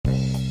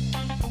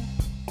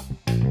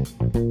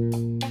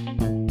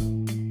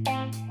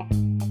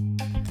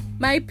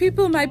My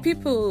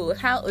people,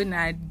 how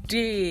una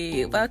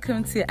day?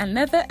 Welcome to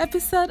another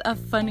episode of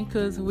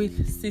Funnicles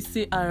with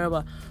Sisi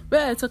Arawa,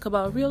 where I talk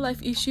about real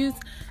life issues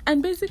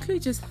and basically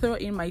just throw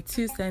in my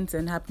 2 cents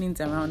and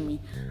happenings around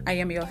me. I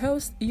am your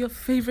host, your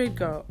favorite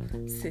girl,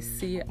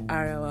 Sisi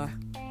Arawa.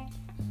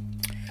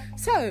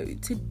 So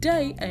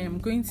today I am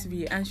going to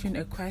be answering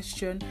a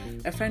question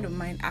a friend of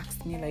mine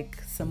asked me like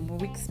some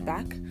weeks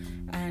back,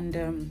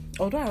 and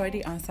although I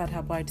already answered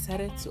her, but I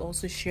decided to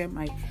also share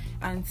my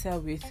answer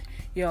with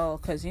y'all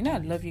because I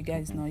love you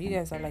guys now. You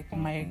guys are like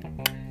my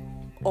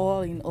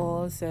all in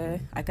all, so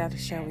I got to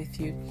share with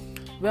you.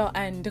 Well,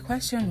 and the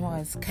question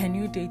was, can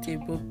you date a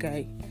broke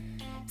guy?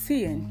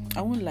 See,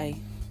 I won't lie,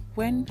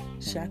 when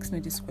she asked me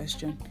this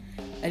question,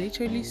 I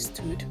literally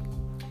stood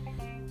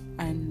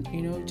and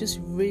just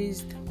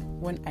raised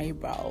one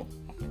eyebrow,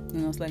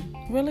 and I was like,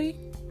 really,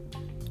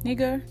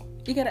 nigga,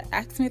 you gotta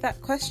ask me that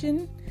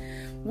question?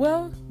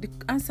 Well, the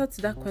answer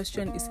to that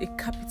question is a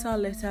capital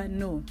letter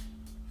no.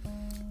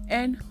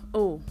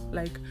 N-O,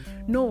 like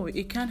no,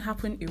 it can't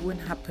happen, it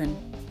won't happen.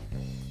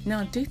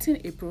 Now,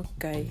 dating a broke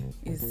guy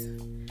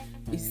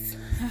is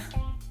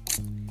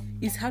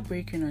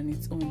heartbreaking on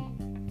its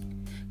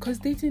own, because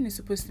dating is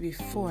supposed to be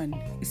fun,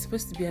 it's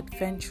supposed to be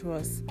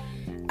adventurous.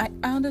 I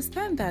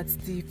understand that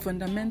the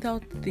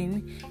fundamental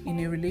thing in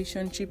a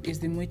relationship is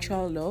the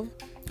mutual love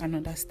and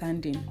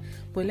understanding,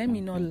 but let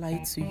me not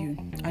lie to you,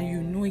 and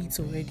you know it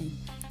already,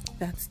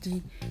 that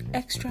the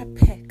extra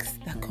perks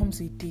that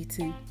comes with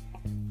dating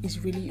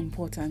is really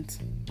important.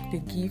 The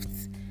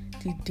gifts,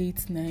 the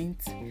date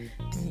nights,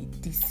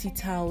 the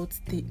sit out,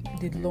 the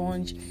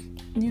lunch,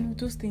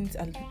 those things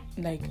are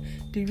like,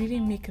 they really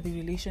make the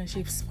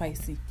relationship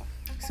spicy.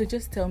 So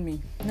just tell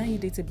me, now you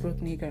date a broke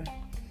nigga,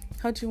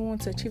 how do you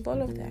want to achieve all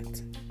of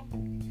that?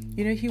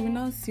 He will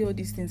not see all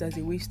these things as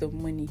a waste of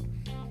money.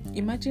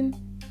 Imagine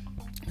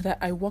that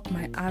I work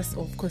my ass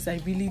off, because I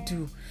really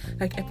do.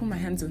 Like, I put my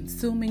hands on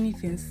so many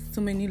things,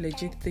 so many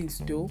legit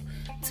things though,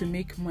 to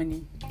make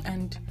money.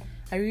 And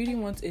I really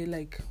want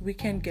a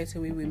weekend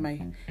getaway with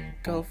my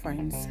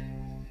girlfriends.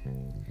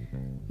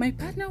 My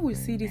partner will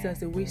see this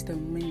as a waste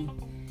of money.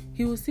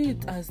 He will see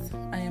it as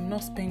I am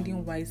not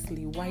spending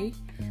wisely. Why?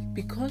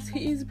 Because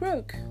he is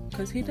broke.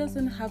 Because he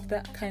doesn't have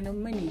that kind of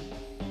money.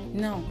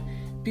 Now,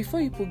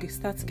 before you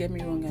start to get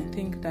me wrong and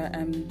think that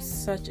I'm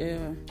such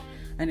an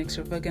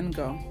extravagant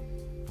girl,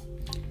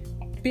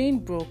 being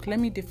broke, let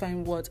me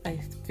define what I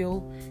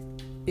feel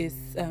is,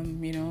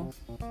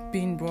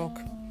 being broke.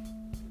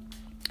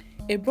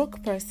 A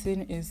broke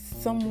person is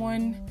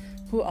someone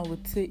who I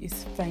would say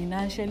is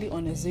financially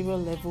on a zero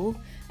level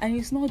and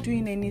is not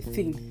doing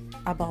anything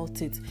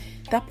about it.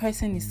 That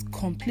person is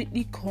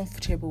completely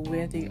comfortable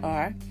where they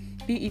are,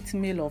 be it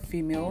male or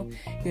female.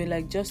 You're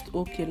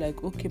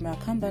okay, my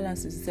account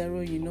balance is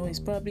zero, it's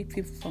probably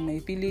people from my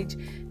village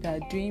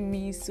that are doing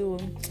me, so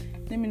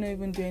let me not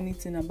even do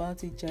anything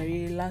about it,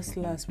 Jerry. Last,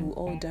 we'll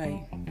all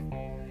die.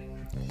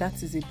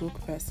 That is a broke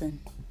person.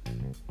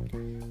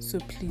 So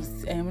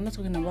please, I'm not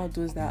talking about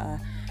those that are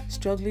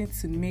struggling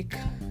to make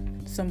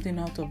something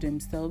out of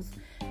themselves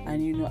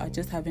and are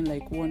just having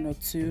one or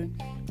two.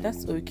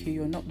 That's okay.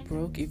 You're not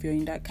broke. If you're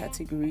in that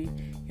category,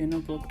 you're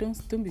not broke.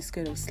 Don't be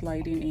scared of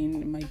sliding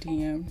in my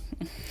DM.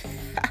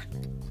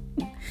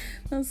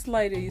 Don't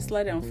slide it. You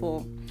slide and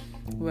fall.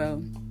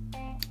 Well,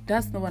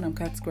 that's not what I'm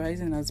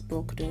categorizing as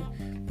broke though.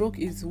 Broke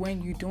is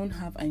when you don't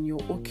have and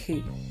you're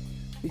okay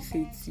with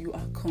it. You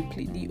are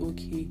completely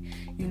okay.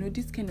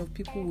 This kind of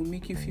people will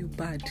make you feel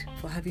bad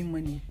for having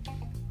money.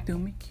 They'll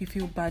make you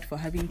feel bad for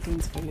having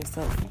things for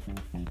yourself.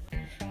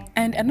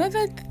 And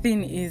another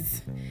thing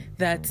is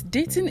that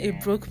dating a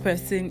broke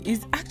person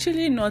is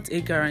actually not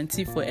a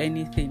guarantee for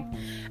anything.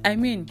 I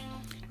mean,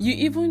 you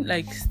even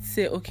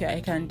say, okay,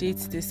 I can date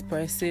this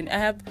person.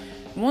 I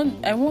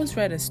once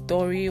read a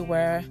story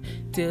where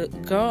the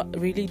girl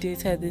really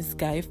dated this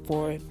guy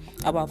for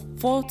about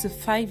 4 to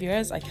 5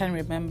 years, I can't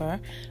remember,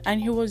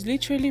 and he was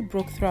literally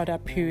broke throughout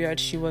that period.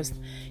 She was,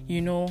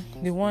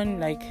 the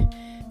one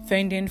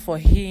fending for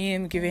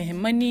him, giving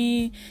him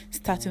money,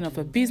 starting up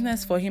a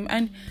business for him.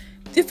 And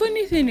the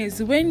funny thing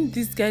is, when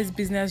this guy's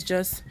business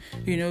just,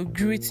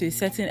 grew to a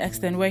certain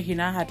extent where he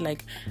now had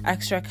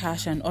extra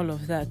cash and all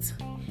of that,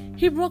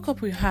 he broke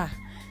up with her,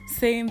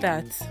 saying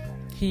that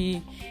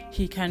he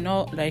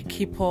cannot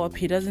keep up.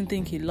 He doesn't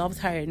think he loves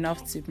her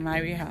enough to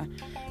marry her.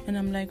 And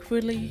I'm like,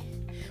 really?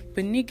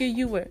 But nigga,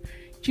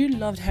 you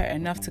loved her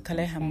enough to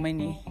collect her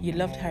money. You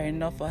loved her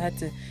enough for her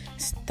to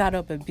start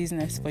up a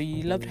business for you.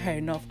 You loved her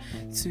enough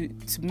to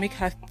make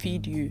her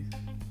feed you.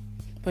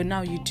 But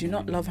now you do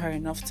not love her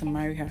enough to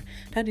marry her.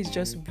 That is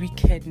just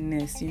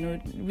wickedness,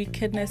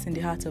 wickedness in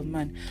the heart of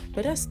man.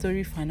 But that's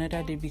story for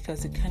another day,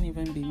 because it can't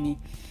even be me.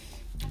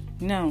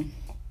 Now,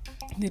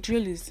 the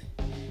drill is,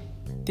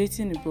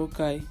 dating a broke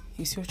guy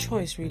is your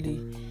choice,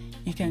 really.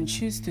 You can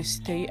choose to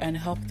stay and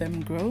help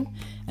them grow,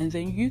 and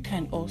then you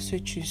can also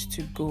choose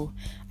to go.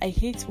 I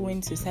hate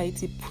when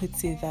society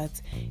puts it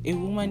that a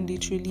woman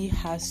literally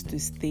has to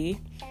stay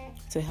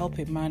to help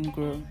a man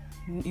grow.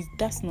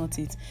 That's not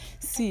it.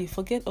 See,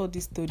 forget all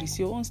these stories.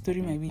 Your own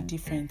story might be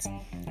different.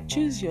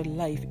 Choose your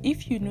life.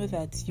 If you know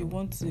that you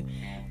want to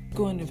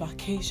go on a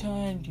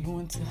vacation, you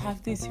want to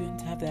have this, you want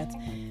to have that,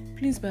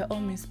 please by all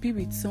means be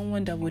with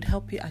someone that would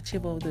help you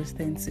achieve all those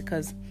things,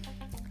 because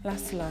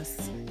last,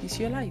 it's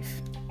your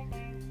life.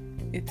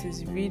 It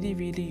is really,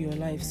 really your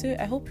life. So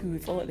I hope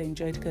you've all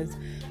enjoyed, because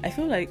I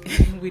feel like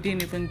we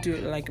didn't even do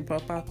like a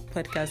proper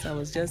podcast. I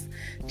was just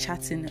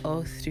chatting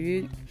all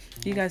through.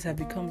 You guys have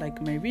become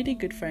like my really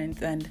good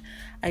friends, and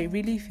I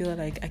really feel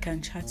like I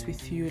can chat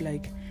with you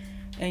like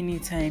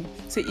anytime.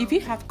 So if you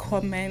have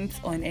comments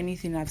on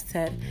anything I've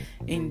said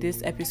in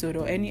this episode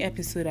or any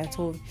episode at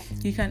all,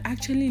 you can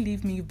actually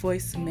leave me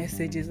voice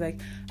messages.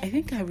 Like, I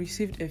think I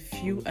received a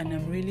few and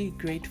I'm really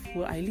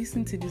grateful. I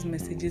listened to these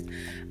messages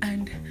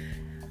and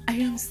I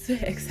am so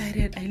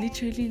excited. I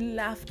literally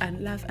laugh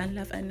and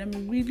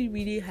I'm really,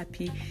 really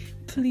happy.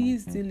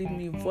 Please do leave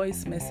me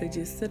voice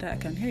messages so that I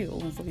can hear your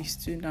own voice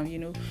too. Now,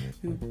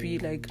 we'll be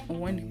like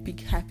one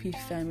big happy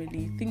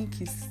family. Thank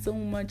you so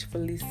much for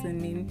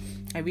listening.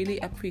 I really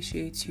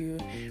appreciate you.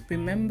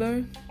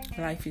 Remember,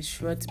 life is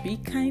short. Be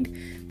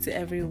kind to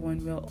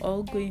everyone. We're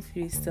all going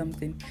through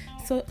something.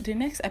 So the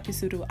next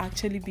episode will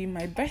actually be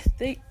my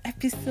birthday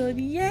episode.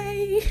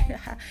 Yay!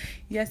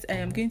 Yes, I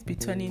am going to be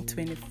turning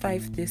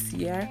 25 this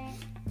year.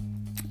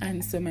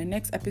 And so my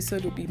next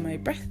episode will be my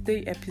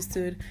birthday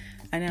episode,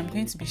 and I'm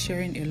going to be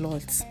sharing a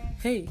lot.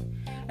 Hey,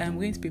 I'm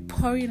going to be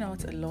pouring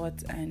out a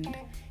lot, and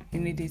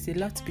there's a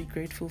lot to be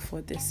grateful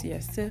for this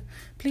year. So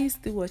please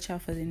do watch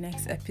out for the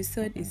next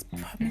episode. It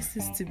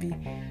promises to be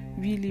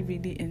really,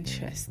 really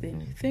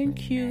interesting.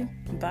 Thank you.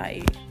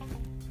 Bye.